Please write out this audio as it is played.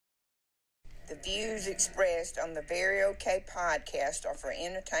The views expressed on the Very OK podcast are for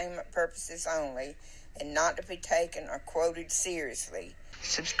entertainment purposes only and not to be taken or quoted seriously.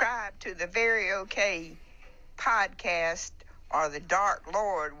 Subscribe to the Very OK podcast or the Dark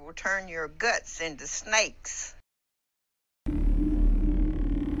Lord will turn your guts into snakes.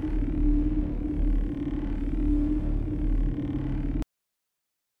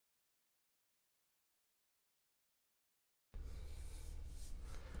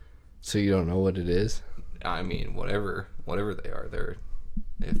 So you don't know what it is? I mean, whatever they are,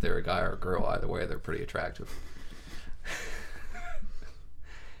 if they're a guy or a girl, either way, they're pretty attractive.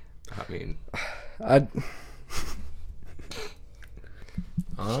 I mean, I don't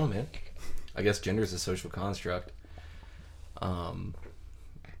know, man. I guess gender is a social construct, and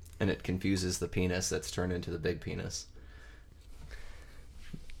it confuses the penis that's turned into the big penis.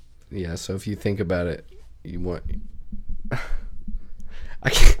 Yeah. So if you think about it, you want. I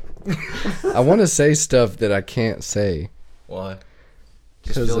can't. I want to say stuff that I can't say. Why?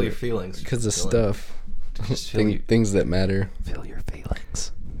 Just feel your feelings. Because of stuff. Just things that matter. Feel your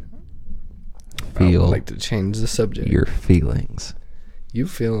feelings. I would like to change the subject. Your feelings. You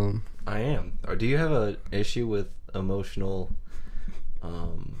feel them. I am. Or do you have an issue with emotional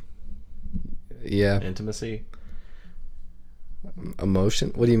intimacy?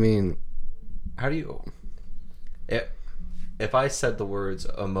 Emotion? What do you mean? How do you... If I said the words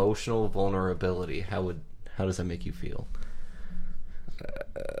emotional vulnerability, how does that make you feel?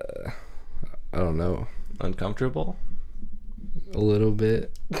 I don't know. Uncomfortable? A little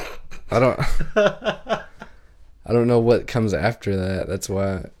bit. I don't know what comes after that. That's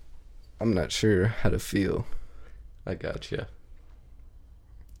why I'm not sure how to feel. I gotcha.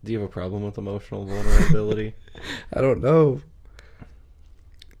 Do you have a problem with emotional vulnerability? I don't know.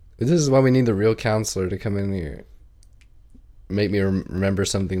 This is why we need the real counselor to come in here. Make me remember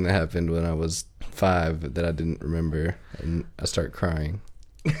something that happened when I was 5 that I didn't remember, and I start crying.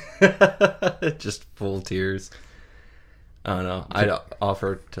 Just full tears. I don't know. I'd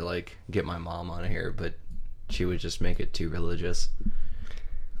offer to get my mom on here, but she would just make it too religious.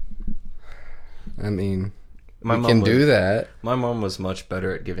 I mean, we can do that. My mom was much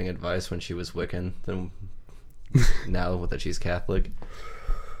better at giving advice when she was Wiccan than now that she's Catholic.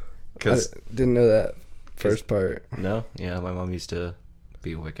 I didn't know that first part. No? Yeah, my mom used to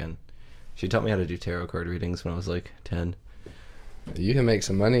be Wiccan. She taught me how to do tarot card readings when I was 10. You can make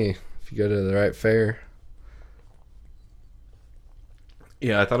some money if you go to the right fair.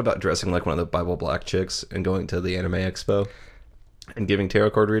 Yeah, I thought about dressing like one of the Bible Black chicks and going to the Anime Expo and giving tarot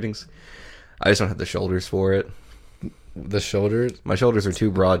card readings. I just don't have the shoulders for it. The shoulders? My shoulders are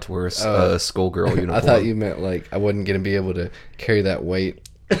too broad to wear a skullgirl uniform. I thought you meant I wasn't going to be able to carry that weight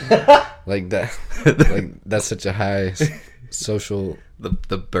like that. That's such a high social...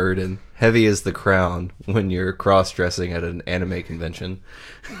 The burden. Heavy as the crown when you're cross-dressing at an anime convention.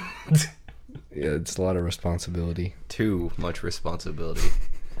 Yeah, it's a lot of responsibility. Too much responsibility.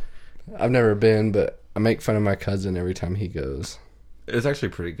 I've never been, but I make fun of my cousin every time he goes. It's actually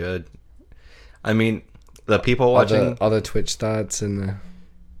pretty good. I mean, the people watching... All the Twitch thoughts and the...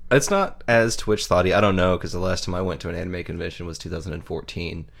 It's not as Twitch thoughty. I don't know, because the last time I went to an anime convention was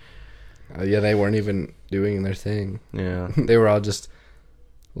 2014. Yeah, they weren't even doing their thing. Yeah. They were all just,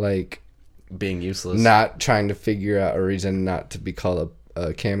 being useless. Not trying to figure out a reason not to be called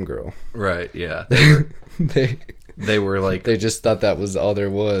a cam girl. Right, yeah. They were They just thought that was all there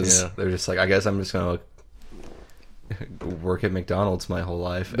was. Yeah, they're just I guess I'm just going to work at McDonald's my whole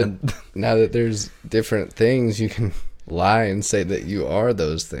life. But now that there's different things, you can lie and say that you are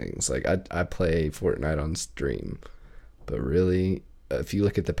those things. I play Fortnite on stream, but really, if you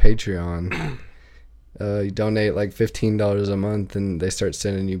look at the Patreon, you donate $15 a month and they start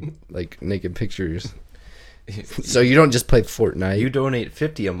sending you naked pictures. So you don't just play Fortnite. You donate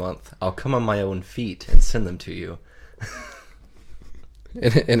 $50 a month, I'll come on my own feet and send them to you.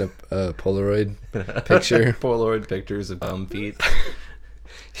 In a Polaroid picture. Polaroid pictures of cum feet.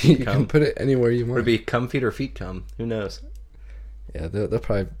 You can put it anywhere you want. Would it be cum feet or feet cum? Who knows? Yeah, they'll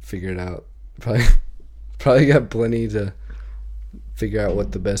probably figure it out. Probably got plenty to figure out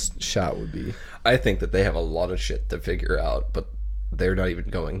what the best shot would be. I think that they have a lot of shit to figure out, but they're not even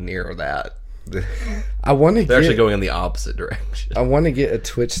going near that. They're actually going in the opposite direction. I want to get a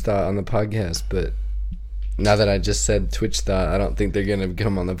Twitch thought on the podcast, but now that I just said Twitch thought, I don't think they're going to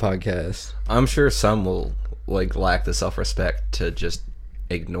come on the podcast. I'm sure some will lack the self-respect to just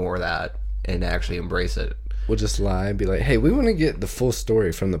ignore that and actually embrace it. We'll just lie and be like, hey, we want to get the full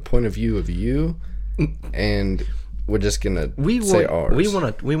story from the point of view of you, and we're just going to say ours.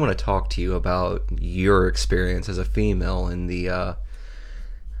 We want to talk to you about your experience as a female in the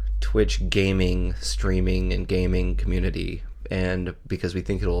Twitch gaming, streaming, and gaming community, and because we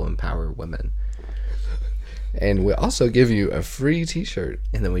think it'll empower women. And we also give you a free t-shirt.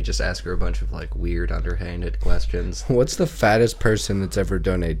 And then we just ask her a bunch of like weird, underhanded questions. What's the fattest person that's ever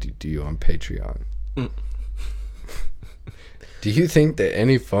donated to you on Patreon? Do you think that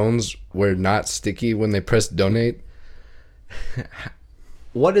any phones were not sticky when they pressed donate?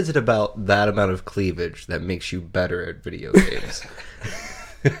 What is it about that amount of cleavage that makes you better at video games?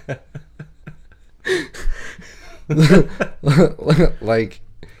 Like,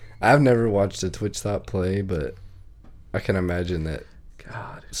 I've never watched a Twitch Thought play, but I can imagine that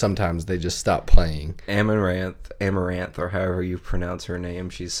God. sometimes they just stop playing. Amaranth, or however you pronounce her name.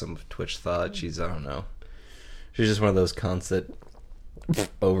 She's some Twitch Thought. I don't know. She's just one of those cunts that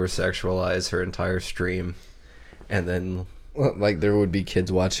over-sexualize her entire stream. And then... Like, there would be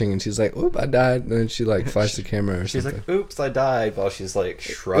kids watching, and she's like, oop, I died. And then she, like, flashed the camera or she's something. like, oops, I died, while she's, like,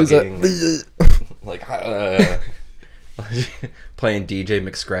 shrugging. Like, playing DJ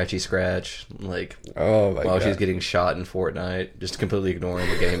McScratchy Scratch, like, oh my while God. she's getting shot in Fortnite, just completely ignoring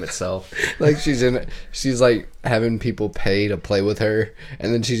the game itself. Like, she's like having people pay to play with her,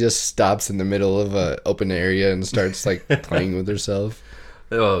 and then she just stops in the middle of a open area and starts like playing with herself.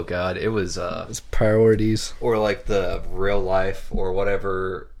 Oh God, it was It's priorities. or like the real life or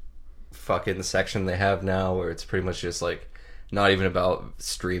whatever fucking section they have now, where it's pretty much just like not even about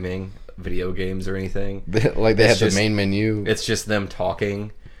streaming video games or anything. Like, they It's have just- the main menu. It's just them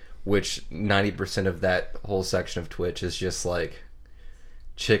talking, which 90% of that whole section of Twitch is just like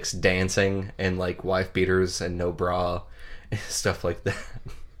chicks dancing and like wife beaters and no bra and stuff like that.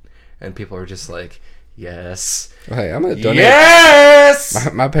 And people are just like, yes. Hey, I'm gonna donate.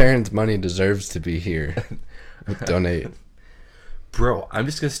 Yes! My parents' money deserves to be here. Donate. Bro, I'm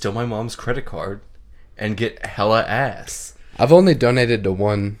just gonna steal my mom's credit card and get hella ass. I've only donated to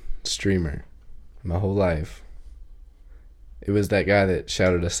one streamer my whole life. It was that guy that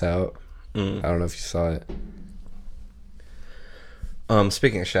shouted us out. I don't know if you saw it.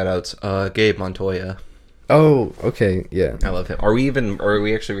 Speaking of shoutouts, Gabe Montoya. Oh, okay, yeah. I love him. Are we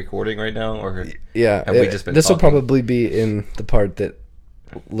actually recording right now, or Yeah, have we just been this will talking? probably be in the part that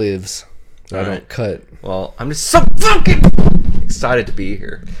lives. I All don't right. cut. Well, I'm just so fucking excited to be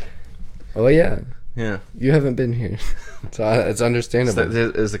here. Oh yeah, Yeah. you haven't been here, so it's understandable.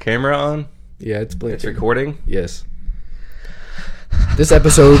 Is the camera on? Yeah, it's It's blinking. recording? Yes. This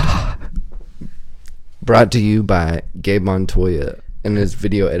episode brought to you by Gabe Montoya and his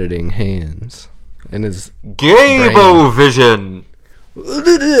video editing hands and his Gabe-O-Vision!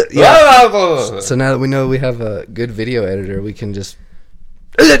 yeah. So now that we know we have a good video editor, we can just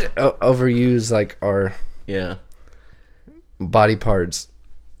overuse like our Yeah. body parts.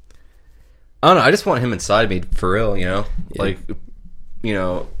 I don't know, I just want him inside me for real, you know? Yeah. Like, you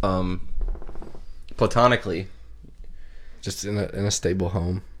know, platonically. Just in a stable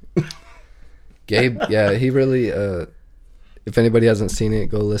home. Gabe, yeah, he really if anybody hasn't seen it,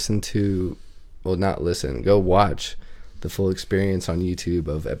 go watch the full experience on YouTube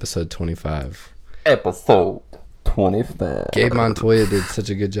of episode 25. Episode 25. Gabe Montoya did such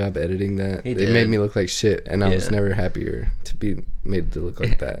a good job editing that. He It did. made me look like shit, and I was Yeah. never happier to be made to look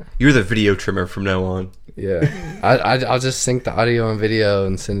like that. You're the video trimmer from now on. Yeah. I'll just sync the audio and video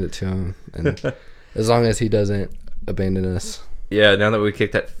and send it to him, and as long as he doesn't abandon us. Yeah, now that we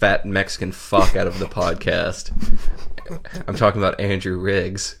kicked that fat Mexican fuck out of the podcast. I'm talking about Andrew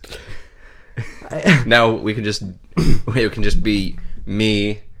Riggs. Now we can just be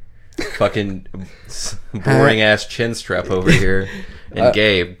me, fucking boring ass chin strap over here, and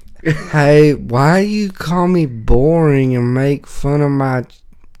Gabe. Hey, why you call me boring and make fun of my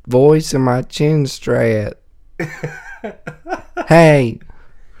voice and my chin strap? Hey.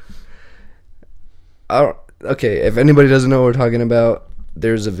 Okay, if anybody doesn't know what we're talking about,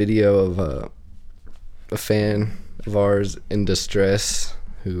 there's a video of a fan of ours in distress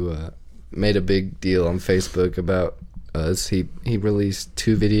who made a big deal on Facebook about us. He released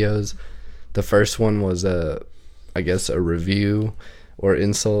 2 videos. The first one was I guess a review or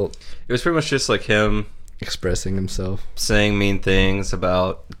insult It was pretty much just like him expressing himself. saying mean things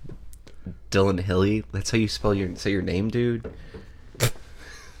about Dylan Hilly. That's how you say your name, dude.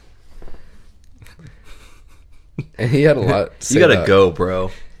 And he had a lot to say You gotta about- go,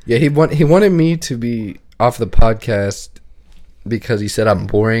 bro. Yeah, he wanted me to be off the podcast because he said I'm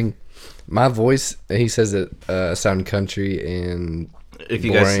boring. My voice, he says it sound country and If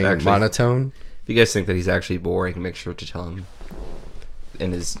you guys boring, actually, monotone. if you guys think that he's actually boring, make sure to tell him.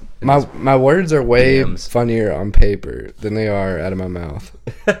 In his My words are way DMs. funnier on paper than they are out of my mouth.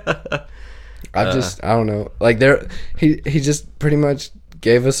 I don't know. Like he just pretty much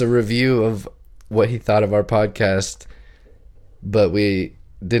gave us a review of what he thought of our podcast, but we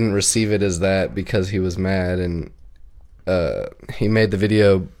didn't receive it as that because he was mad, and he made the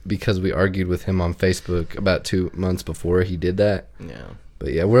video because we argued with him on Facebook about 2 months before he did that. Yeah.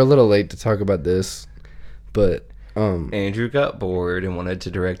 But yeah, we're a little late to talk about this, but Andrew got bored and wanted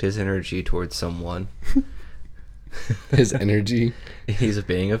to direct his energy towards someone. his energy. He's a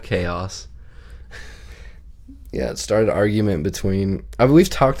being of chaos. Yeah, it started an argument between... we've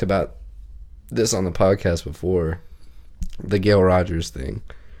talked about this on the podcast before. The Gale Rogers thing.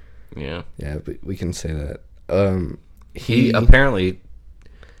 Yeah. Yeah, but we can say that. He apparently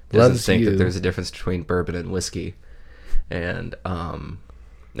doesn't think you. that there's a difference between bourbon and whiskey. And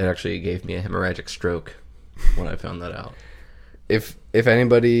it actually gave me a hemorrhagic stroke when I found that out. If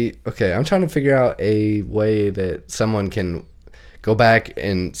anybody... Okay, I'm trying to figure out a way that someone can go back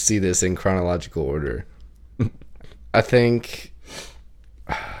and see this in chronological order. I think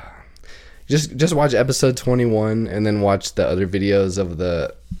just watch episode 21 and then watch the other videos of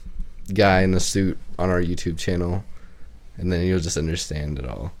the guy in the suit on our YouTube channel, and then you'll just understand it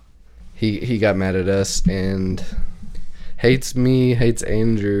all. He got mad at us and hates me, hates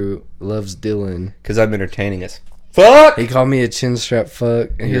Andrew, loves Dylan because I'm entertaining as fuck. He called me a chin strap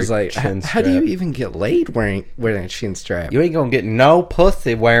fuck, and he was like, chin how do you strap. even get laid wearing a chin strap? You ain't gonna get no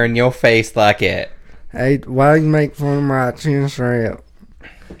pussy wearing your face like it. Hey, why you make fun of my chin strap?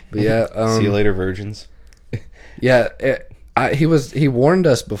 But yeah, See you later, virgins. Yeah, he warned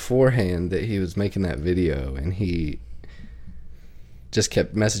us beforehand that he was making that video, and he just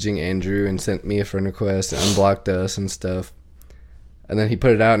kept messaging Andrew and sent me a friend request and unblocked us and stuff. And then he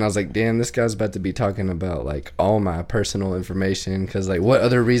put it out, and I was like, damn, this guy's about to be talking about, like, all my personal information, because, like, what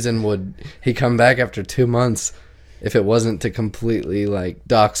other reason would he come back after 2 months if it wasn't to completely, like,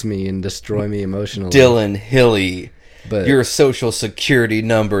 dox me and destroy me emotionally? Dylan Hilly, But your social security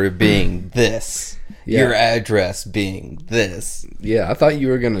number being this, Yeah. your address being this. yeah, I thought you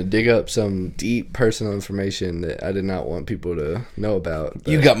were going to dig up some deep personal information that I did not want people to know about.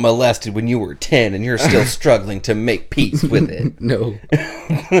 You got molested when you were 10 and you're still struggling to make peace with it. No.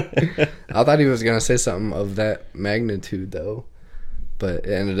 I thought he was going to say something of that magnitude, though. But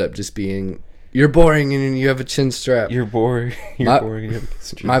it ended up just being, you're boring and you have a chin strap. You're boring. You're boring.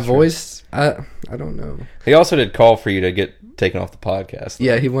 My voice, I don't know. He also did call for you to get taken off the podcast.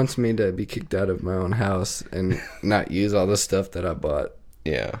 Yeah, he wants me to be kicked out of my own house and not use all the stuff that I bought.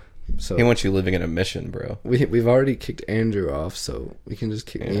 Yeah. So He wants you living in a mission, bro. we've already kicked Andrew off, so we can just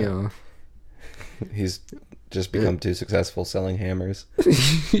kick me off. He's just become too successful selling hammers.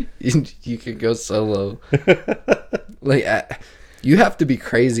 You could go solo. You have to be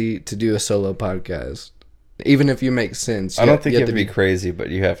crazy to do a solo podcast. Even if you make sense. I don't think you have to be crazy, but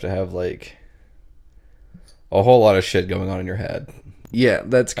you have to have, like, a whole lot of shit going on in your head. Yeah,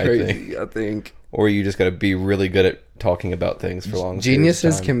 that's crazy, I think. Or you just got to be really good at talking about things for long Geniuses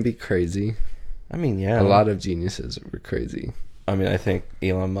periods of time. can be crazy. I mean, yeah. A lot of geniuses were crazy. I mean, I think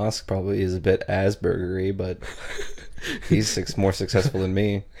Elon Musk probably is a bit Aspergery, but he's more successful than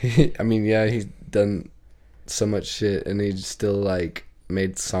me. I mean, yeah, he's done so much shit, and he still, like,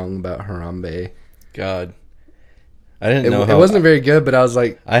 made a song about Harambe. God. I didn't know It wasn't very good, but I was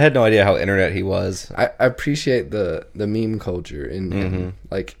like... I had no idea how internet he was. I appreciate the meme culture in him.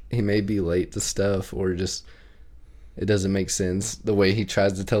 Like, he may be late to stuff, or just... It doesn't make sense the way he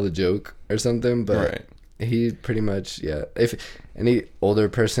tries to tell a joke or something, but he pretty much, yeah. If any older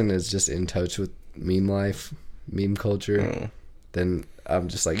person is just in touch with meme life, meme culture, then I'm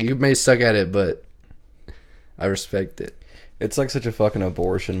just like, you may suck at it, but I respect it. It's like such a fucking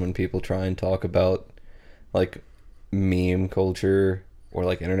abortion when people try and talk about, like, meme culture or,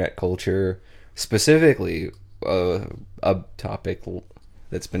 like, internet culture. Specifically, a topic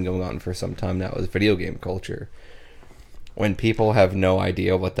that's been going on for some time now is video game culture. When people have no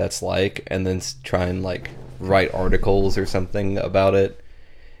idea what that's like and then try and, like, write articles or something about it,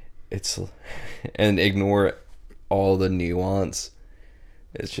 and ignore all the nuance,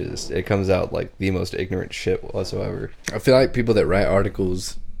 it's just, it comes out like the most ignorant shit whatsoever. I feel like people that write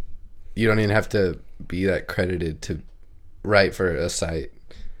articles, you don't even have to be that credited to write for a site.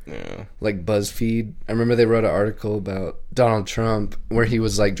 Yeah. Like BuzzFeed, I remember they wrote an article about Donald Trump where he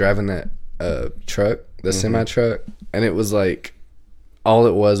was, like, driving that truck, the semi-truck, and it was like, all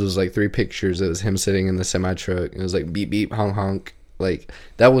it was like 3 pictures. It was him sitting in the semi-truck. It was like beep beep honk honk. Like,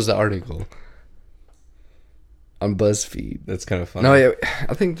 that was the article on BuzzFeed. That's kind of funny. No,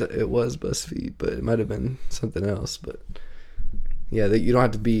 I think that it was BuzzFeed, but it might have been something else. But yeah, you don't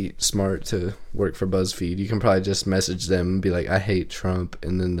have to be smart to work for BuzzFeed. You can probably just message them and be like, I hate Trump,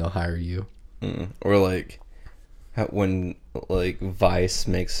 and then they'll hire you. Or, like, when like Vice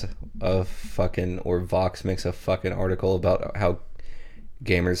makes a fucking, or Vox makes a fucking article about how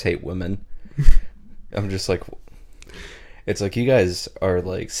gamers hate women. I'm just like, it's like you guys are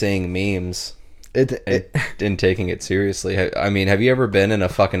like saying memes and taking it seriously. I mean, have you ever been in a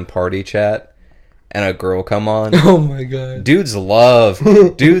fucking party chat and a girl come on? Oh my god.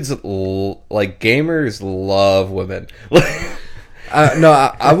 Like gamers love women.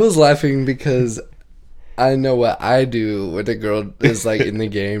 I was laughing because I know what I do when a girl is like in the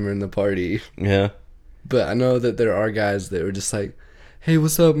game or in the party. Yeah. But I know that there are guys that were just like, hey,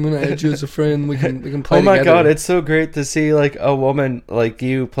 what's up? I'm gonna add you as a friend. We can play together. Oh my together. god, it's so great to see like a woman like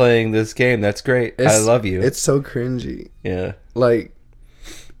you playing this game. That's great. I love you. It's so cringy. Yeah. Like,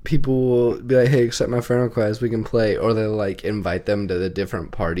 people will be like, hey, accept my friend request, we can play. Or they'll like invite them to the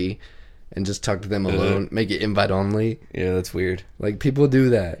different party and just talk to them alone. Make it invite only. Yeah, that's weird. Like, people do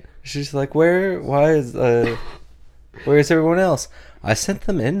that. She's like, where is everyone else? I sent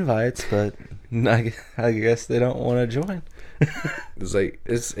them invites, but I guess they don't want to join. It's like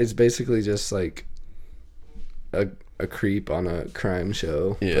it's basically just like a creep on a crime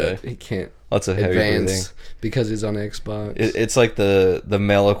show. Yeah, but he can't lots of heavy advance because he's on Xbox. It's like the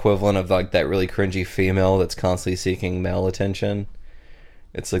male equivalent of like that really cringy female that's constantly seeking male attention.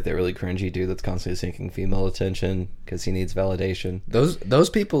 It's like that really cringy dude that's constantly seeking female attention because he needs validation. Those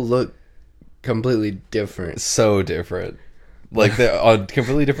people look completely different. So different. Like they're on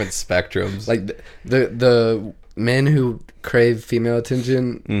completely different spectrums. Like the men who crave female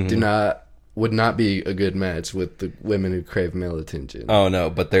attention would not be a good match with the women who crave male attention. Oh no,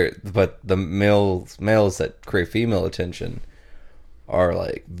 but the males that crave female attention are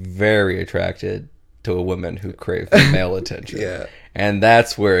like very attracted to a woman who crave male attention. Yeah. And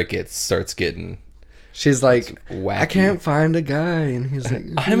that's where it starts getting. She's like, wacky. I can't find a guy, and he's like,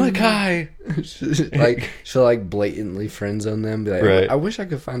 I'm a guy. Like, she'll like blatantly friend zone them. Be like, right. I wish I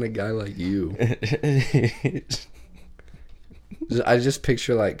could find a guy like you. I just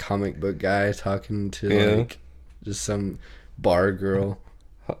picture like comic book guy talking to like just some bar girl,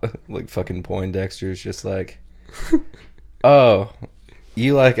 like fucking Poindexter's just like, oh,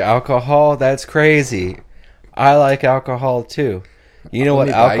 you like alcohol? That's crazy. I like alcohol too. You know what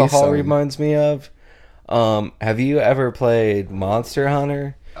alcohol reminds me of? Have you ever played Monster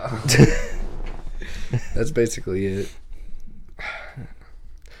Hunter? That's basically it.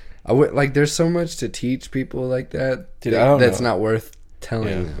 I would like. There's so much to teach people like that. Dude, I don't that's know. not worth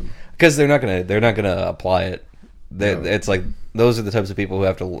telling them because they're not gonna apply it. It's like those are the types of people who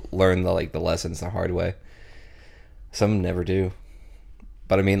have to learn the lessons the hard way. Some never do.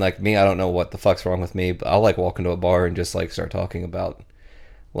 But I mean, like me, I don't know what the fuck's wrong with me, but I'll like walk into a bar and just like start talking about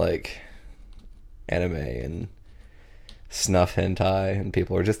like anime and snuff hentai, and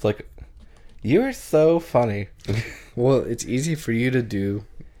people are just like, "You're so funny." Well, it's easy for you to do,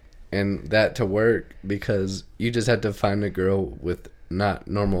 and that to work because you just have to find a girl with not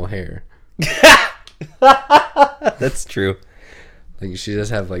normal hair. That's true. Like she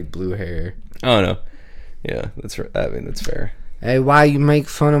just have like blue hair. Oh no, yeah, that's right. I mean, that's fair. Hey, why you make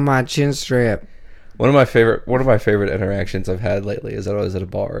fun of my chin strap? One of my favorite interactions I've had lately is that I was at a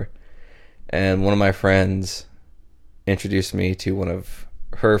bar, and one of my friends introduced me to one of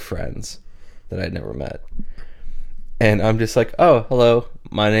her friends that I'd never met, and I'm just like, oh, hello,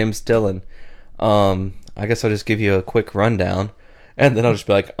 my name's Dylan. I guess I'll just give you a quick rundown, and then I'll just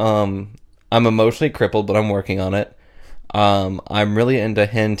be like, I'm emotionally crippled, but I'm working on it. I'm really into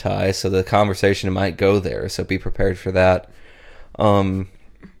hentai, so the conversation might go there, so be prepared for that.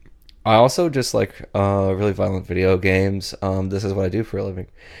 I also just like really violent video games. This is what I do for a living.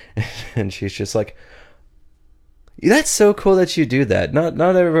 And she's just like, that's so cool that you do that. Not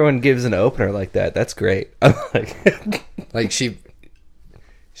everyone gives an opener like that. That's great. I'm like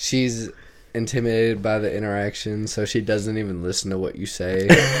she's intimidated by the interaction, so she doesn't even listen to what you say.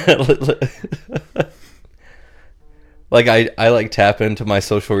 Like I like tap into my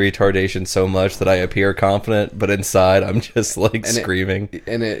social retardation so much that I appear confident, but inside I'm just like screaming.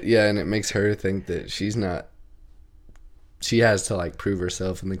 It makes her think that she's not. She has to like prove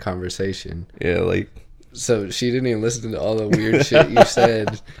herself in the conversation. Yeah, like so she didn't even listen to all the weird shit you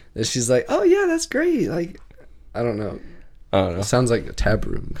said. And she's like, "Oh yeah, that's great." Like, I don't know. It sounds like a tap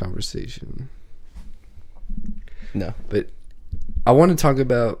room conversation. No, but I want to talk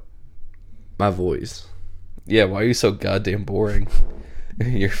about my voice. Yeah, why are you so goddamn boring?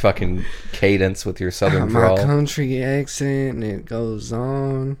 Your fucking cadence with your southern drawl. My country accent, and it goes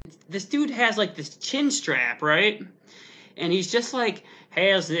on. This dude has like this chin strap, right? And he's just like,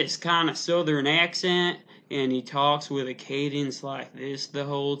 has this kind of southern accent, and he talks with a cadence like this the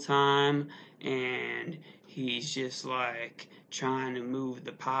whole time, and he's just like trying to move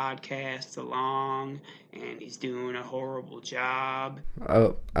the podcast along, and he's doing a horrible job.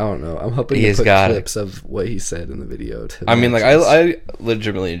 I don't know. I'm hoping He's to put got it. clips of what he said in the video. I mean, like, I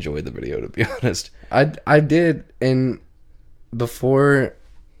legitimately enjoyed the video, to be honest. I did, and before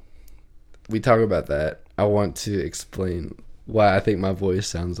we talk about that, I want to explain why I think my voice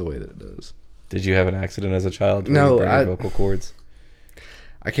sounds the way that it does. Did you have an accident as a child? where No, you burned your vocal cords.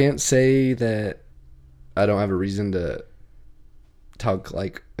 I can't say that I don't have a reason to talk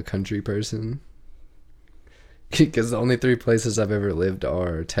like a country person. Because the only 3 places I've ever lived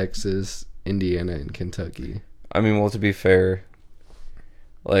are Texas, Indiana, and Kentucky. I mean, well, to be fair,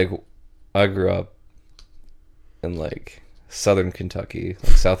 like, I grew up in, like, southern Kentucky,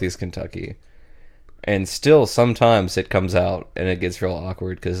 like, southeast Kentucky. And still, sometimes it comes out and it gets real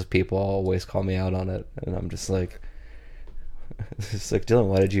awkward because people always call me out on it. And I'm just like, it's like, Dylan,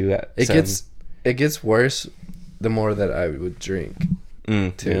 why did you... It gets worse the more that I would drink,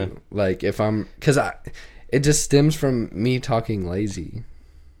 too. Yeah. Like, if I'm... Because it just stems from me talking lazy.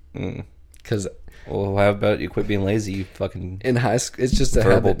 Because... Well, how about you quit being lazy, you fucking... In high school, it's just a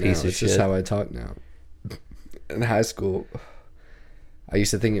verbal habit piece now. of It's just shit. how I talk now. In high school, I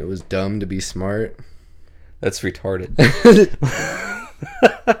used to think it was dumb to be smart. That's retarded.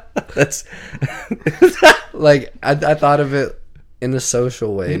 That's... Like, I thought of it in the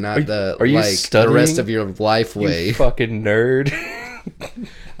social way, not are you the studying? rest of your life way. You fucking nerd.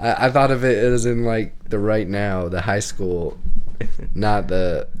 I thought of it as in, like, the right now, the high school, not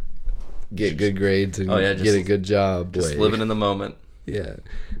the get good grades and get a good job Just way. living in the moment. Yeah.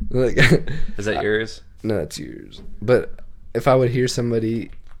 Like, Is that yours? no, it's yours. But if I would hear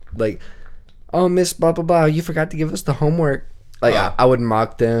somebody, like, oh, Miss blah, blah, blah, you forgot to give us the homework. Like, I would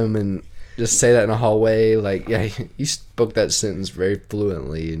mock them and just say that in a hallway. Like, yeah, you spoke that sentence very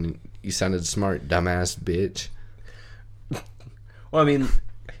fluently and you sounded smart, dumbass bitch. Well, I mean,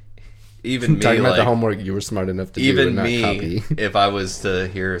 even me, Talking about the like, homework you were smart enough to do even and not me, copy. if I was to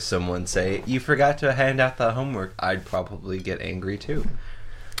hear someone say, you forgot to hand out the homework, I'd probably get angry too.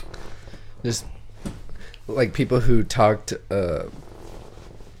 Just like people who talked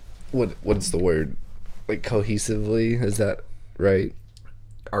what's the word? Like cohesively, is that right?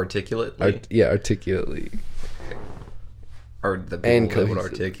 Articulately? Articulately. Or the people And that would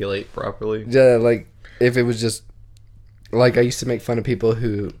cohesive. articulate properly? Yeah, like if it was just like I used to make fun of people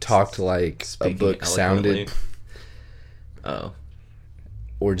who talked like Speaking a book eloquently. sounded Oh.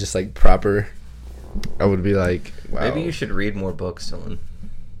 or just like proper. I would be like, wow. Maybe you should read more books, Dylan.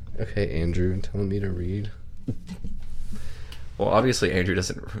 Okay, Andrew, telling me to read. Well, obviously Andrew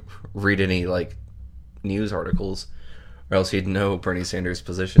doesn't read any, like, news articles, or else he'd know Bernie Sanders'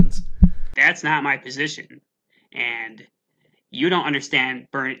 positions. That's not my position. And you don't understand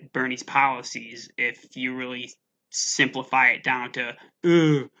Bernie's policies if you really simplify it down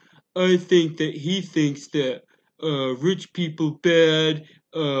to, I think that he thinks that rich people bad,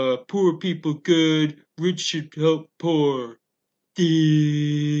 poor people good, rich should help poor.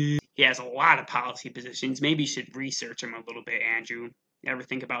 He has a lot of policy positions. Maybe you should research them a little bit, Andrew. You ever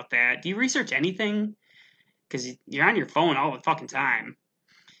think about that? Do you research anything? Because you're on your phone all the fucking time.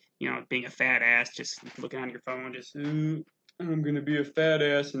 You know, being a fat ass, just looking on your phone, just, I'm going to be a fat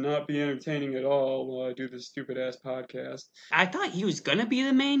ass and not be entertaining at all while I do this stupid ass podcast. I thought he was going to be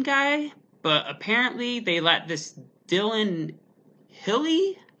the main guy, but apparently they let this Dylan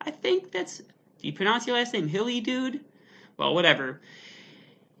Hilly, I think that's, do you pronounce your last name Hilly, dude? Well, whatever.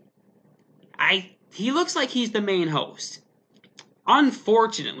 He looks like he's the main host.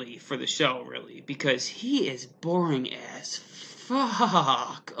 Unfortunately for the show, really, because he is boring as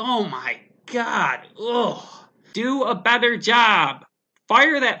fuck. Oh my god. Ugh. Do a better job.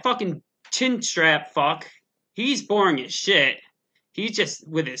 Fire that fucking chin strap fuck. He's boring as shit. He's just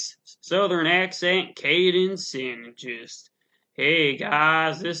with his southern accent, cadence, and just, hey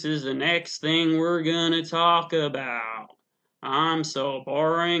guys, this is the next thing we're gonna talk about. I'm so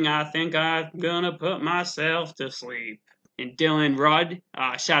boring, I think I'm gonna put myself to sleep. And Dylan Rudd,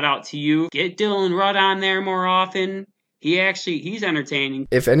 shout out to you. Get Dylan Rudd on there more often. He's entertaining.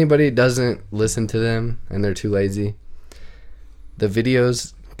 If anybody doesn't listen to them and they're too lazy, the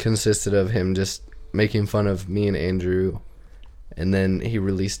videos consisted of him just making fun of me and Andrew, and then he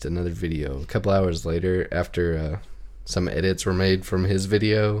released another video a couple hours later after some edits were made from his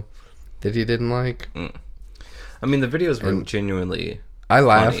video that he didn't like. I mean, the videos were genuinely I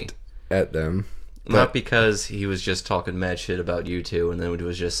laughed funny. at them. Not because he was just talking mad shit about you two and then he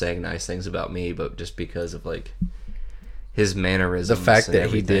was just saying nice things about me, but just because of, like, his mannerisms. The fact and that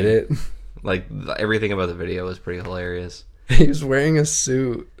he did everything. it. Like, everything about the video was pretty hilarious. He was wearing a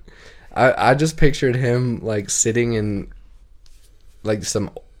suit, I just pictured him like sitting in like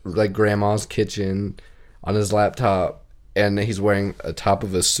some like grandma's kitchen on his laptop, and he's wearing a top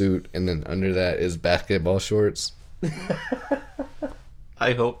of a suit, and then under that is basketball shorts.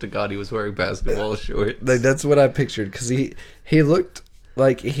 I hope to God he was wearing basketball shorts. Like that's what I pictured, because he looked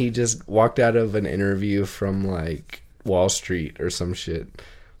like he just walked out of an interview from like Wall Street or some shit.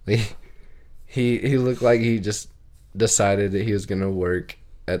 Like, he looked like he just decided that he was gonna work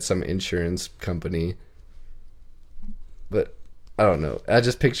at some insurance company. But I don't know. I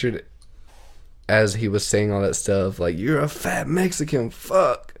just pictured as he was saying all that stuff, like, you're a fat Mexican,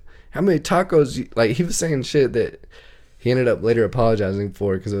 fuck. How many tacos you... Like, he was saying shit that he ended up later apologizing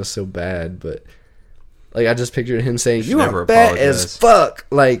for because it was so bad. But, like, I just pictured him saying, you are fat as fuck.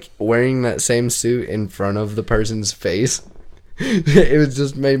 Like, wearing that same suit in front of the person's face. It was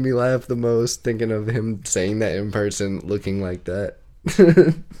just made me laugh the most, thinking of him saying that in person, looking like that.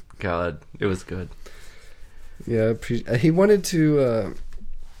 God, it was good. Yeah, he wanted to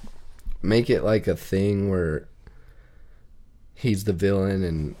make it like a thing where he's the villain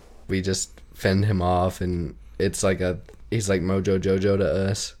and we just fend him off, and it's like he's like Mojo Jojo to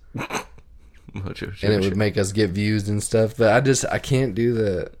us. Mojo Jojo. And it would make us get views and stuff, but I can't do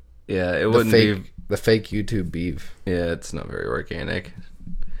the fake YouTube beef. Yeah, it's not very organic.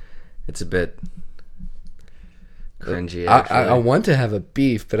 It's a bit cringy. I want to have a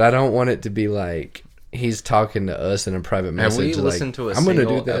beef, but I don't want it to be like he's talking to us in a private message. Have we listened like, to a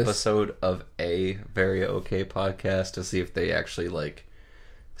single episode of a Very Okay podcast to see if they actually like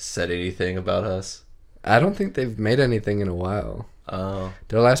said anything about us? I don't think they've made anything in a while. Oh,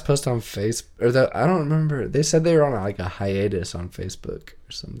 their last post on Facebook, I don't remember. They said they were on like a hiatus on Facebook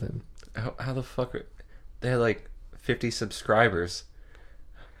or something. How the fuck they had like 50 subscribers?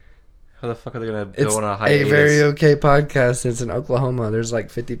 How the fuck are they gonna go on a hiatus? A Very Okay podcast. It's in Oklahoma. There's like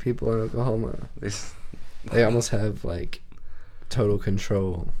 50 people in Oklahoma. They almost have like total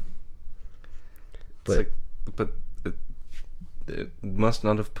control. But it must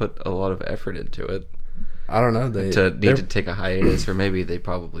not have put a lot of effort into it. I don't know. They need to take a hiatus, or maybe they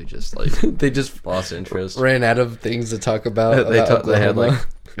probably just like they just lost interest, ran out of things to talk about. They had like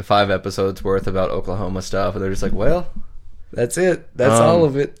 5 episodes worth about Oklahoma stuff, and they're just like, well, that's it. That's all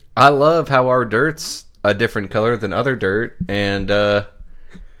of it. I love how our dirt's a different color than other dirt, and I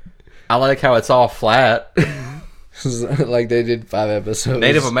like how it's all flat. Like they did 5 episodes.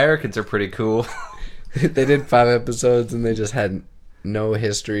 Native Americans are pretty cool. They did 5 episodes and they just had no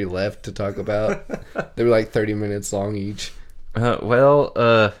history left to talk about. They were like 30 minutes long each. We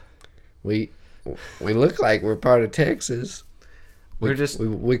look like we're part of Texas.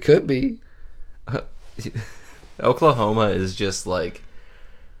 We could be. Oklahoma is just like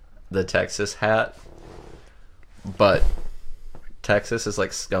the Texas hat, but Texas is like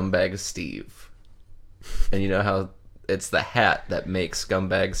Scumbag Steve. And you know how it's the hat that makes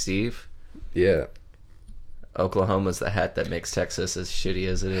Scumbag Steve? Yeah. Oklahoma's the hat that makes Texas as shitty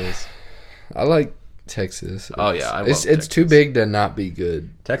as it is. I like Texas. Oh yeah, I love it's too big to not be good.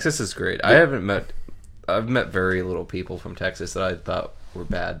 Texas is great. I've met very little people from Texas that I thought were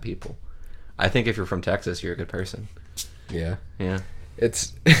bad people. I think if you're from Texas, you're a good person. Yeah. Yeah.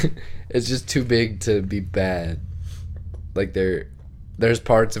 It's just too big to be bad. Like there's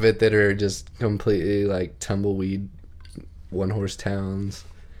parts of it that are just completely like tumbleweed, one-horse towns,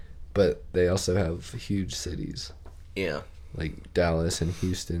 but they also have huge cities. Yeah. Like Dallas and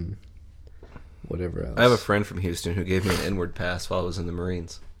Houston, whatever else. I have a friend from Houston who gave me an inward pass while I was in the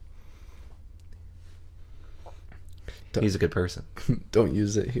Marines. He's a good person. Don't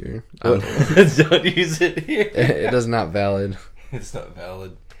use it here. Don't use it here. It is not valid. It's not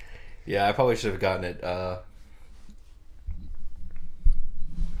valid. Yeah, I probably should have gotten it. Got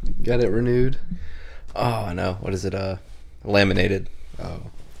it renewed? Oh, I know. What is it? Laminated. Oh.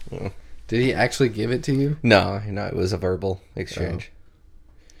 Did he actually give it to you? No, it was a verbal exchange.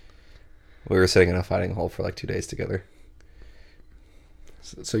 We were sitting in a fighting hole for like 2 days together.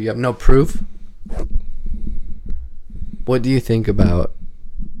 So you have no proof? What do you think about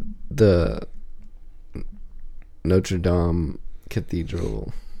the Notre Dame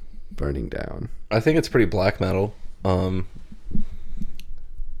Cathedral burning down? I think it's pretty black metal. I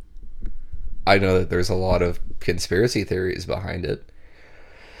know that there's a lot of conspiracy theories behind it.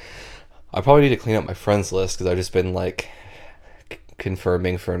 I probably need to clean up my friends list because I've just been like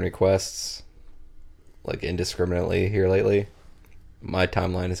confirming friend requests like indiscriminately here lately. My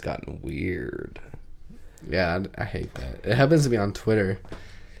timeline has gotten weird. Yeah, I hate that. It happens to me on Twitter.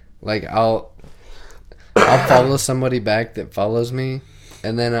 Like I'll follow somebody back that follows me,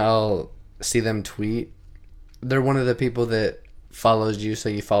 and then I'll see them tweet. They're one of the people that follows you, so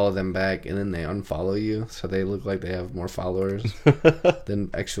you follow them back, and then they unfollow you, so they look like they have more followers than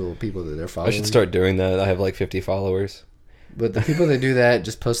actual people that they're I following. should start doing that. I have like 50 followers. But the people that do that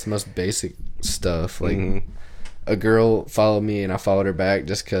just post the most basic stuff. Like, a girl followed me, and I followed her back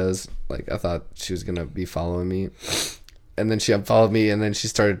just because, like, I thought she was going to be following me. And then she unfollowed me, and then she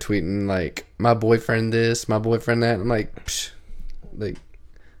started tweeting, like, my boyfriend this, my boyfriend that. I'm like, psh, like,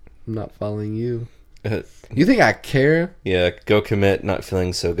 I'm not following you. You think I care? Yeah, go commit, not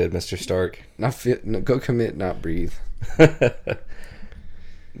feeling so good, Mr. Stark. Go commit, not breathe.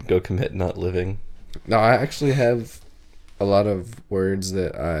 Go commit, not living. No, I actually have a lot of words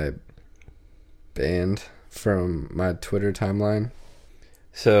that I banned from my Twitter timeline.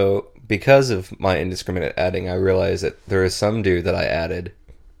 So, because of my indiscriminate adding, I realized that there is some dude that I added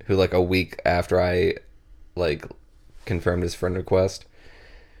who, like, a week after I, like, confirmed his friend request,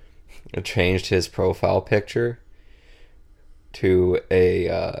 changed his profile picture to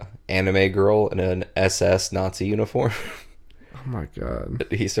a anime girl in an SS Nazi uniform. Oh my god.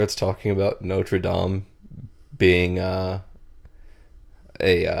 He starts talking about Notre Dame being a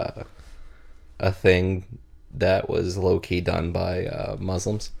thing that was low-key done by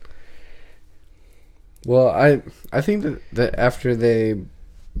Muslims. Well, I think that after they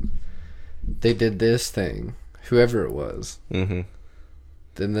did this thing, whoever it was,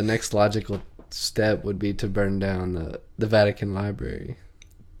 then the next logical step would be to burn down the Vatican Library.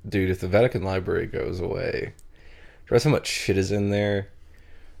 Dude, if the Vatican Library goes away, realize how much shit is in there?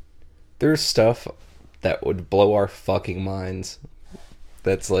 There's stuff that would blow our fucking minds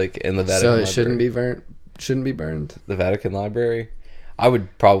that's, like, in the Vatican Library. So it shouldn't be burned? The Vatican Library? I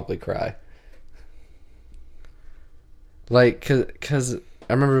would probably cry. Like, cause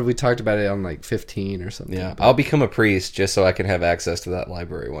I remember we talked about it on, like, 15 or something. Yeah, I'll become a priest just so I can have access to that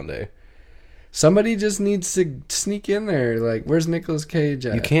library one day. Somebody just needs to sneak in there. Like, where's Nicolas Cage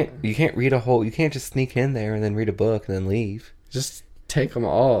at? You can't read you can't just sneak in there and then read a book and then leave. Just take them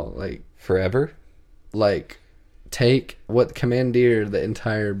all. Like, forever? Like, take what commandeered the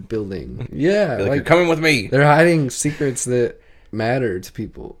entire building. Yeah. Like, you're coming with me. They're hiding secrets that matter to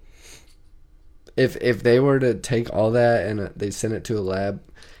people. If they were to take all that and they sent it to a lab,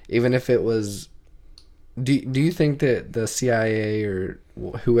 even if it was... Do you think that the CIA or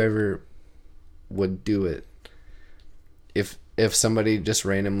whoever would do it if somebody just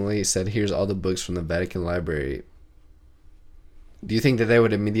randomly said, here's all the books from the Vatican Library, do you think that they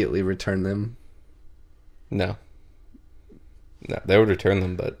would immediately return them? No, they would return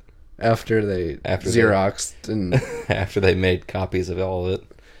them, but after Xeroxed and after they made copies of all of it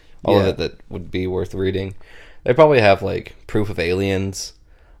that would be worth reading. They probably have, like, proof of aliens,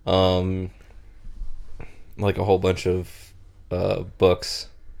 like a whole bunch of books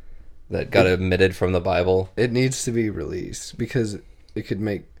that got omitted from the Bible. It needs to be released because it could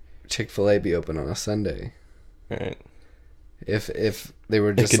make Chick-fil-A be open on a Sunday. Right. If they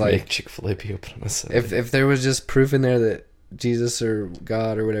were just make Chick-fil-A be open on a Sunday. If there was just proof in there that Jesus or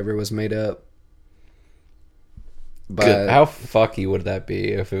God or whatever was made up. But how fucky would that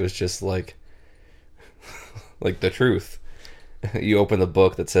be if it was just like the truth? You open the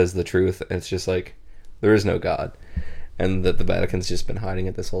book that says the truth, and it's just like, there is no God. And that the Vatican's just been hiding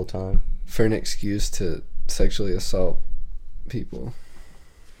it this whole time. For an excuse to sexually assault people.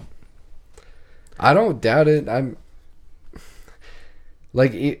 I don't doubt it. I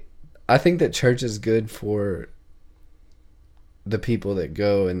think that church is good for the people that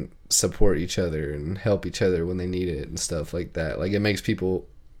go and support each other and help each other when they need it and stuff like that. Like, it makes people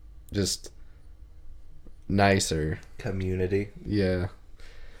just nicer. Community. Yeah.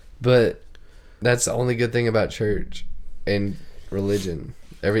 But that's the only good thing about church and religion.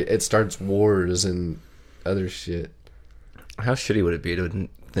 It starts wars and other shit. How shitty would it be to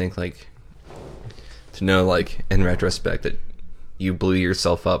think, like, to know, like, in retrospect that you blew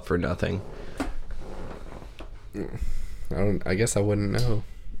yourself up for nothing? I guess I wouldn't know.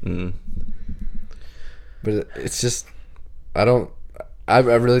 But it's just, I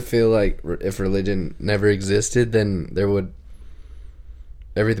really feel like if religion never existed, then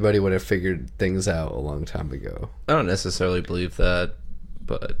everybody would have figured things out a long time ago. I don't necessarily believe that,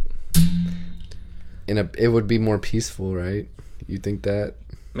 but it would be more peaceful, right? You think that?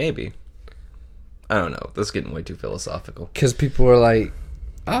 Maybe. I don't know. This is getting way too philosophical. Because people are like,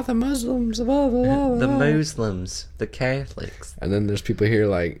 the Muslims, blah, blah, blah, the Muslims, the Catholics. And then there's people here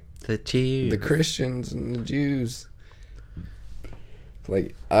like, the Jews, the Christians and the Jews.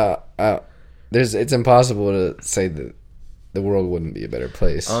 Like, it's impossible to say that the world wouldn't be a better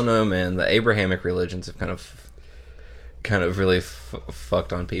place. Oh no, man! The Abrahamic religions have kind of really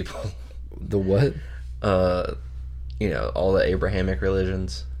fucked on people. The what? all the Abrahamic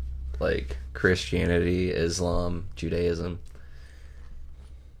religions, like Christianity, Islam, Judaism.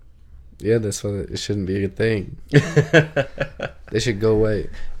 Yeah, that's why it shouldn't be a thing. They should go away.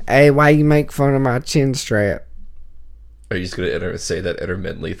 Hey, why you make fun of my chin strap? Are you just gonna say that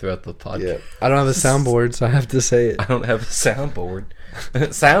intermittently throughout the podcast? Yeah. I don't have a soundboard, so I have to say it. I don't have a soundboard.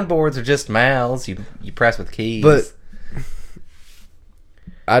 Soundboards are just mouths you press with keys. But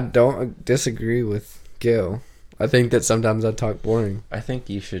I don't disagree with Gail. I think that sometimes I talk boring. I think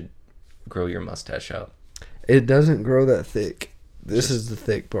you should grow your mustache out. It doesn't grow that thick. This is the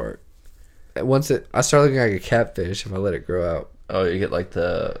thick part. I start looking like a catfish if I let it grow out. Oh, you get like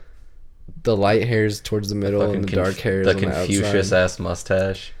the light hairs towards the middle and the dark hairs on the Confucius ass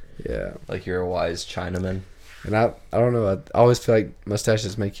mustache. Yeah, like you're a wise Chinaman. And I don't know. I always feel like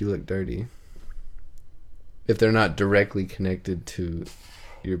mustaches make you look dirty if they're not directly connected to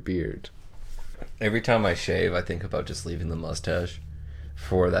your beard. Every time I shave, I think about just leaving the mustache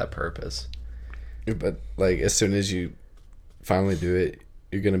for that purpose. But like as soon as you finally do it,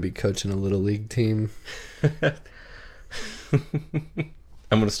 you're gonna be coaching a little league team.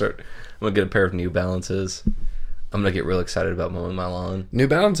 I'm gonna get a pair of New Balances. I'm gonna get real excited about mowing my lawn. New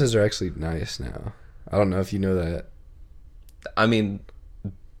Balances are actually nice now. I don't know if you know that. I mean,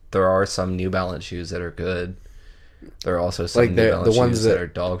 there are some New Balance shoes that are good. There are also some like New Balance the ones shoes that are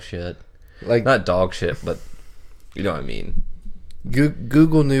dog shit. Like not dog shit, but you know what I mean.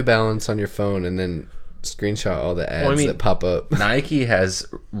 Google New Balance on your phone and then screenshot all the ads that pop up. Nike has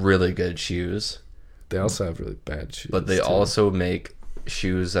really good shoes. They also have really bad shoes. But they also make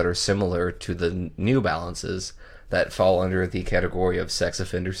shoes that are similar to the New Balances that fall under the category of sex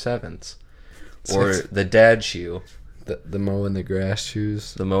offender 7s. Or the dad shoe. The mow in the grass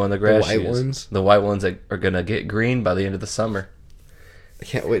shoes. The mow in the grass shoes. The white ones. The white ones that are going to get green by the end of the summer. I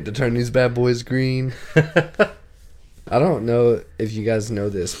can't wait to turn these bad boys green. I don't know if you guys know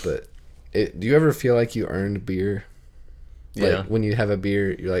this, but do you ever feel like you earned beer? Like Yeah. when you have a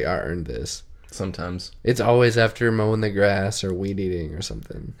beer, you're like, I earned this. Sometimes. It's always after mowing the grass or weed eating or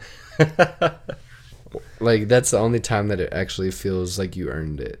something. Like, that's the only time that it actually feels like you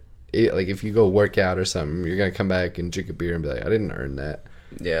earned it. Like, if you go work out or something, you're going to come back and drink a beer and be like, I didn't earn that.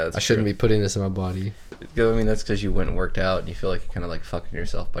 Yeah, I shouldn't be putting this in my body. I mean, that's because you went and worked out and you feel like you're kind of like fucking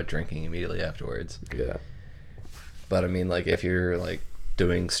yourself by drinking immediately afterwards. Yeah. But I mean, like, if you're like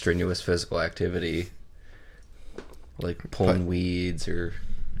doing strenuous physical activity, like pulling weeds or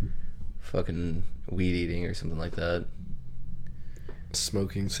fucking weed eating or something like that,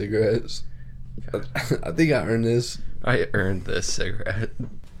 Smoking cigarettes. I think I earned this. I earned this cigarette.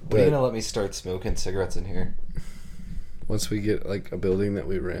 When are you gonna let me start smoking cigarettes in here? Once we get like a building that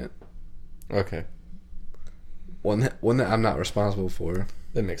we rent. Okay. One that I'm not responsible for.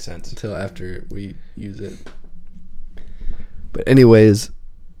 That makes sense. Until after we use it. But anyways,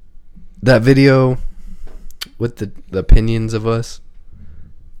 that video with the opinions of us,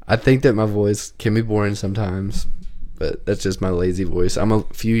 I think that my voice can be boring sometimes, but that's just my lazy voice. I'm a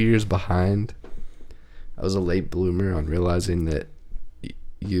few years behind. I was a late bloomer on realizing that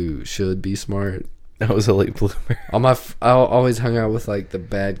you should be smart. I was a late bloomer. I always hung out with like the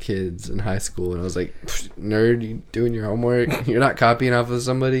bad kids in high school, and I was like, nerd, you doing your homework? You're not copying off of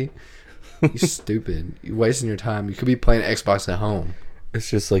somebody? You stupid. You're wasting your time. You could be playing Xbox at home. It's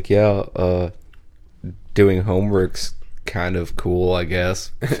just like, doing homework's kind of cool, I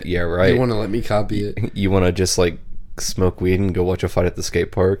guess. Yeah, right. You want to let me copy it? You want to just like smoke weed and go watch a fight at the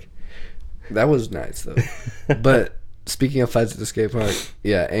skate park? That was nice though. But speaking of fights at the skate park,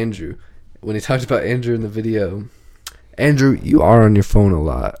 yeah, Andrew. When he talked about Andrew in the video, Andrew, you are on your phone a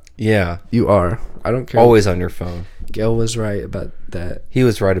lot. Yeah. You are. I don't care. Always on your phone. Gail was right about that. He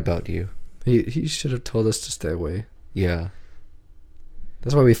was right about you. He should have told us to stay away. Yeah.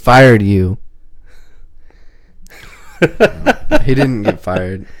 That's why we fired you. He didn't get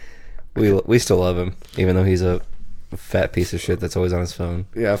fired. We still love him, even though he's a fat piece of shit that's always on his phone.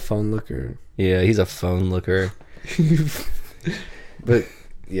 Yeah, phone looker. Yeah, he's a phone looker. But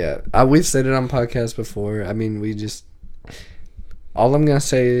yeah, we've said it on podcasts before. I mean, all I'm gonna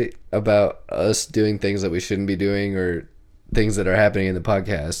say about us doing things that we shouldn't be doing or things that are happening in the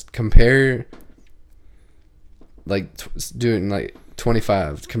podcast, compare like doing like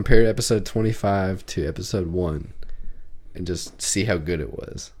 25, compare episode 25 to episode 1 and just see how good it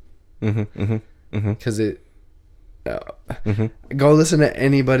was. Because go listen to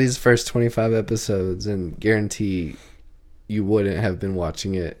anybody's first 25 episodes and guarantee you wouldn't have been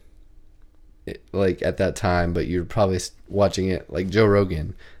watching it like at that time, but you're probably watching it like Joe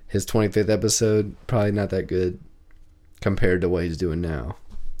Rogan. His 25th episode, probably not that good compared to what he's doing now.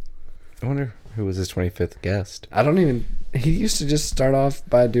 I wonder Who was his 25th guest? I don't even. He used to just start off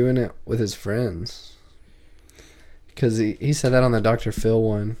by doing it with his friends. Because he said that on the Dr. Phil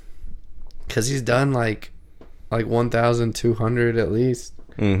one. Because he's done like 1,200 at least.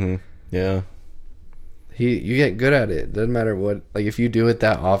 Mm-hmm. Yeah. You get good at it. Doesn't matter what. Like if you do it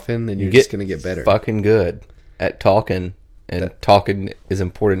that often, then you're just gonna get better. Fucking good at talking, and talking is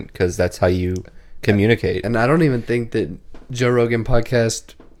important because that's how you communicate. And I don't even think that Joe Rogan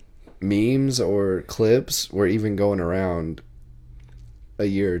podcast memes or clips were even going around a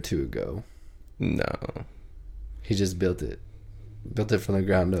year or two ago. No. He just built it from the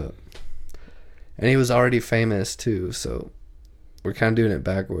ground up, and he was already famous too. So we're kind of doing it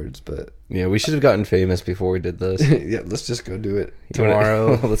backwards, but yeah, we should have gotten famous before we did this. yeah, let's just go do it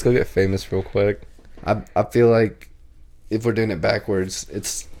tomorrow. Let's go get famous real quick. I feel like if we're doing it backwards,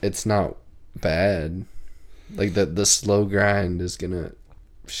 it's not bad. Like the slow grind is gonna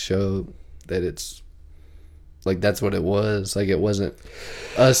show that it's like that's what it was. Like it wasn't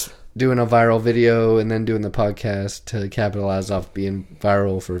us doing a viral video and then doing the podcast to capitalize off being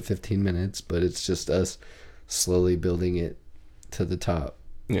viral for 15 minutes, but it's just us slowly building it to the top,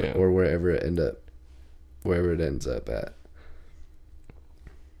 yeah, or wherever it ends up at.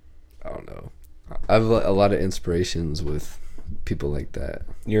 I don't know. I have a lot of inspirations with people like that.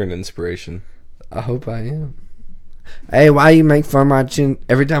 You're an inspiration. I hope I am. Hey, why you make fun of my chin?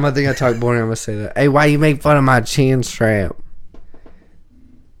 Every time I think I talk boring, I'm gonna say that. Hey, why you make fun of my chin strap?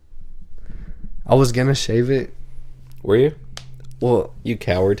 I was gonna shave it. Were you? Well, you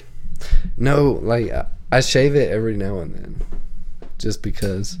coward. No, like I shave it every now and then, just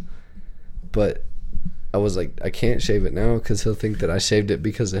because. But I was like, I can't shave it now because he'll think that I shaved it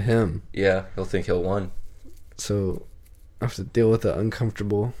because of him. Yeah, he'll think he'll won. So I have to deal with the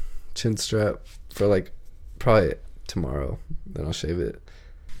uncomfortable chin strap for like probably tomorrow. Then I'll shave it.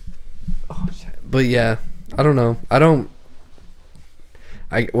 Oh shit. But yeah, I don't know.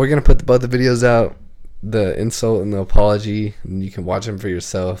 We're gonna put both the videos out, the insult and the apology, and you can watch them for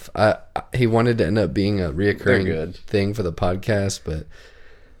yourself. He wanted to end up being a reoccurring thing for the podcast, but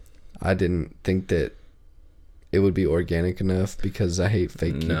I didn't think that it would be organic enough because I hate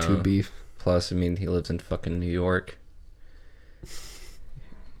fake YouTube beef. Plus, I mean, he lives in fucking New York.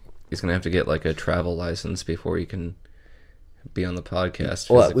 He's gonna have to get like a travel license before he can be on the podcast.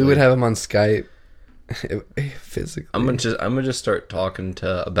 Well, we would have him on Skype physically. I'm gonna just start talking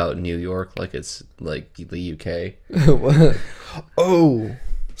about New York like it's like the UK. Oh,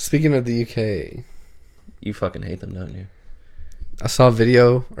 speaking of the UK, you fucking hate them, don't you? I saw a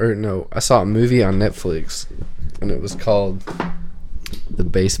movie on Netflix, and it was called The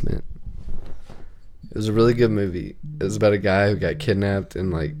Basement. It was a really good movie. It was about a guy who got kidnapped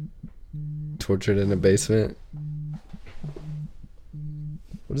and like tortured in a basement.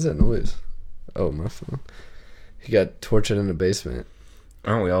 What is that noise? Oh, my phone. He got tortured in a basement.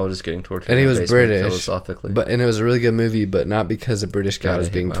 Aren't we all just getting tortured? And he was British, philosophically. and it was a really good movie, but not because a British guy was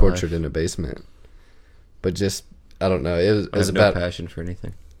being tortured in a basement, but just I don't know. It was about no passion for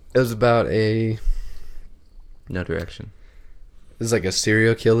anything. It was about no direction. It was like a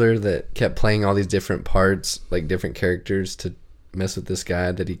serial killer that kept playing all these different parts, like different characters to mess with this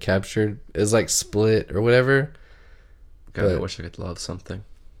guy that he captured. It was like Split or whatever. God, I wish I could love something.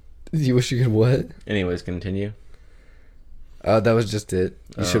 You wish you could what? Anyways, continue. That was just it.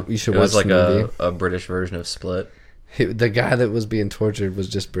 You should watch the movie. It was like a British version of Split. The guy that was being tortured was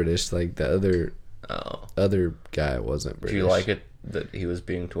just British. Like the other guy wasn't British. Do you like it that he was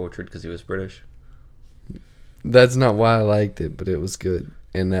being tortured because he was British? That's not why I liked it, but it was good,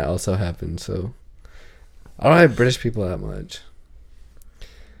 and that also happened. So I don't like British people that much.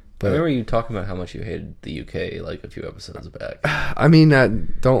 But I remember you talking about how much you hated the UK like a few episodes back. I mean, I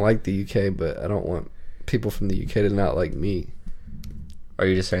don't like the UK, but I don't want people from the UK to not like me. Are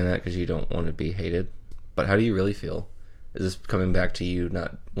you just saying that because you don't want to be hated? But how do you really feel? Is this coming back to you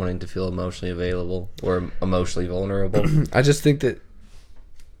not wanting to feel emotionally available or emotionally vulnerable? I just think that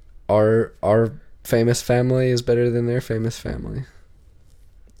our famous family is better than their famous family.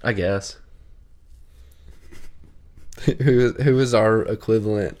 I guess. Who is our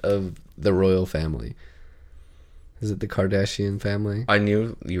equivalent of the royal family? Is it the Kardashian family? I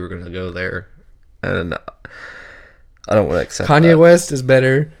knew you were going to go there, and I don't want to accept Kanye that. West is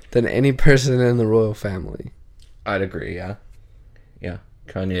better than any person in the royal family. I'd agree, yeah. Yeah,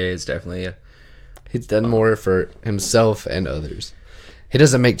 Kanye is definitely He's done more for himself and others. He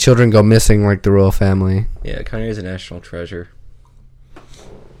doesn't make children go missing like the royal family. Yeah, Kanye is a national treasure.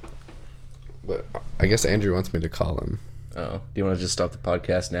 But I guess Andrew wants me to call him. Oh, do you want to just stop the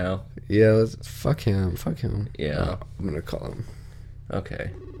podcast now? Yeah, fuck him. Yeah. I'm going to call him.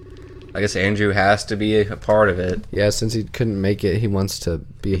 Okay. I guess Andrew has to be a part of it. Yeah, since he couldn't make it, he wants to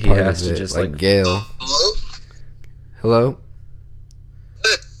be a He part has of to it. just, like like- Gail. Hello? Hello?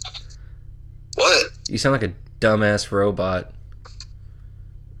 What? You sound like a dumbass robot.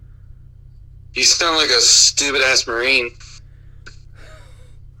 You sound like a stupid ass Marine.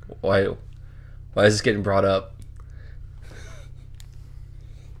 Why is this getting brought up?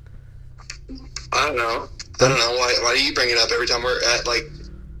 I don't know. Why do you bring it up every time we're at, like,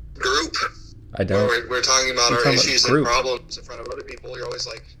 group? I Where don't. we're talking about We're our talking about issues group. and problems in front of other people. You're always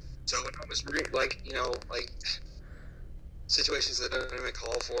like, so when I was like, you know, like, situations that don't even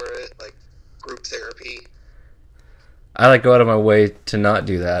call for it, like group therapy. I like go out of my way to not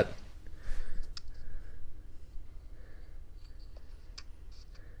do that.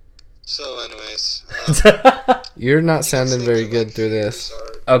 So, anyways, You're not sounding very good through this.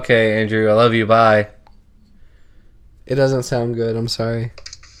 Okay, Andrew, I love you. Bye. It doesn't sound good. I'm sorry.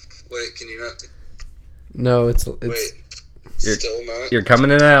 Wait, can you not? No, it's Wait, You're- still not? You're coming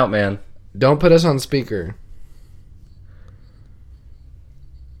in and out, man. don't put us on speaker.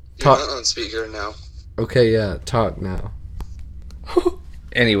 You're talk- not on speaker now. Okay, yeah, talk now.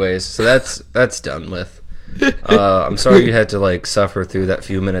 Anyways, so that's done with. I'm sorry you had to like suffer through that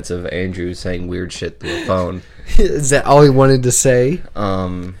few minutes of Andrew saying weird shit through the phone. Is that all he wanted to say?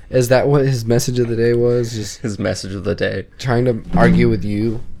 Um, Is that what his message of the day was? Just his message of the day. trying to argue with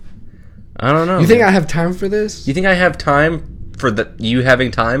you? I don't know. You think man. I have time for this? You think I have time for you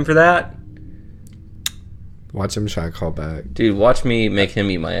having time for that? Watch him try to call back. Dude, watch me make him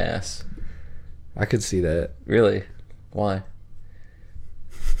eat my ass. I could see that. Really? Why?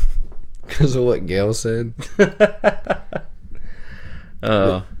 Because of what Gail said.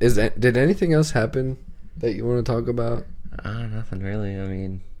 Oh, Did anything else happen that you want to talk about? nothing really. I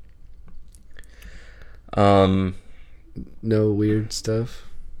mean, No weird stuff?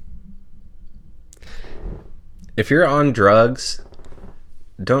 if you're on drugs,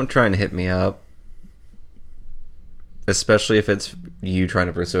 don't try and hit me up. Especially if it's you trying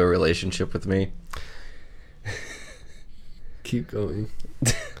to pursue a relationship with me. Keep going.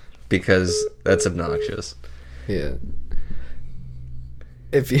 Because that's obnoxious. Yeah.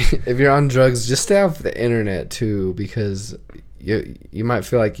 If you're on drugs, just stay off the internet too, because you might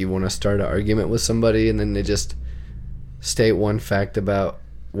feel like you want to start an argument with somebody, and then they just state one fact about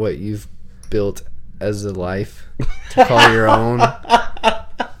what you've built as a life to call your own,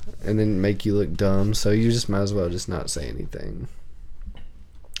 and then make you look dumb. So you just might as well just not say anything.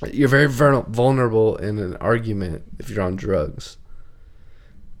 You're very vulnerable in an argument if you're on drugs.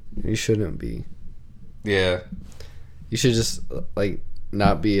 You shouldn't be. Yeah. You should just like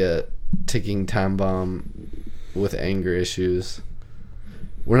not be a ticking time bomb with anger issues.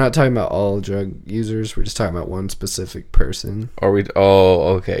 We're not talking about all drug users. We're just talking about one specific person. Or we?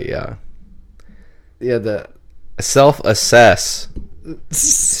 Oh, okay, yeah. Yeah, the Self-assess.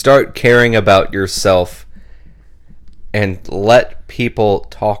 Start caring about yourself, and let people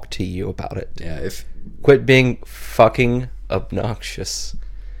talk to you about it. yeah. Quit being fucking obnoxious.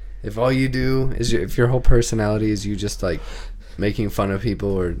 If all you do is if your whole personality is you just like making fun of people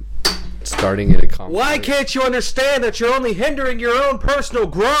or starting at a conflict. Why can't you understand that you're only hindering your own personal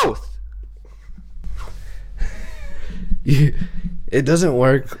growth? It doesn't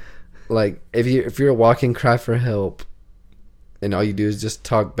work. Like if you're a walking cry for help, and all you do is just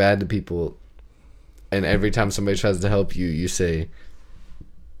talk bad to people, and every time somebody tries to help you, you say,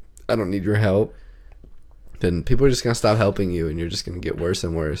 "I don't need your help," then people are just gonna stop helping you, and you're just gonna get worse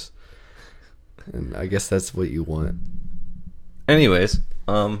and worse. And I guess that's what you want. Anyways,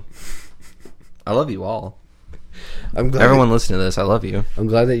 I love you all. I'm glad. Everyone listening to this, I love you. I'm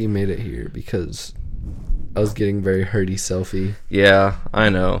glad that you made it here because I was getting very hurty selfie. Yeah, I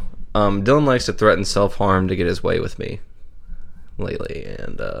know. Dylan likes to threaten self-harm to get his way with me lately,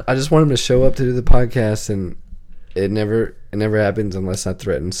 and I just want him to show up to do the podcast, and it never happens unless I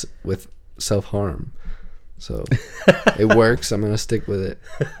threaten with self-harm. So it works. I'm gonna stick with it.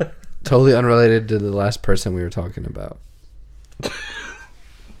 Totally unrelated to the last person we were talking about.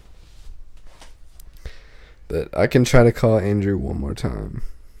 But I can try to call Andrew one more time.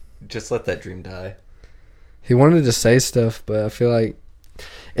 just let that dream die. He wanted to say stuff, but I feel like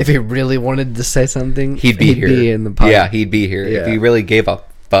if he really wanted to say something, He'd be here. in the podcast. Yeah, he'd be here. If Yeah. he really gave a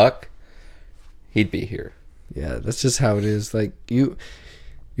fuck, he'd be here. Yeah, that's just how it is. Like you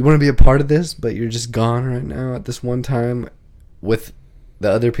want to be a part of this, but you're just gone right now at this one time with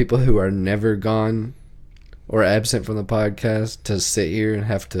the other people who are never gone or absent from the podcast to sit here and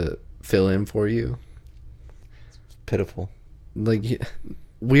have to fill in for you. Pitiful. Like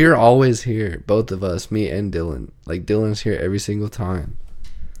we're always here, both of us, me and Dylan. Like Dylan's here every single time.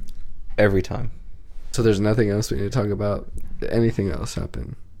 Every time. So there's nothing else we need to talk about? Anything else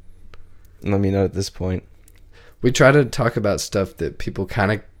happen? Let me know at this point. We try to talk about stuff that people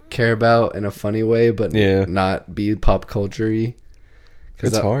kind of care about in a funny way, but not be pop culture-y.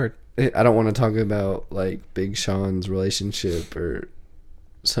 It's hard. I don't want to talk about like Big Sean's relationship or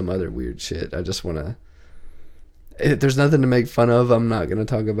some other weird shit. I just want to... If there's nothing to make fun of, I'm not going to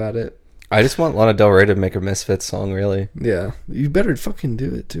talk about it. I just want Lana Del Rey to make a Misfits song, really. Yeah. You better fucking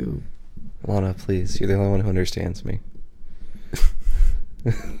do it, too. Lana, please. You're the only one who understands me.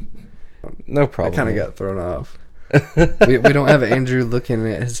 No problem. I kind of got thrown off. we don't have Andrew looking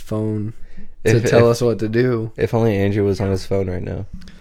at his phone to tell us what to do. If only Andrew was on his phone right now.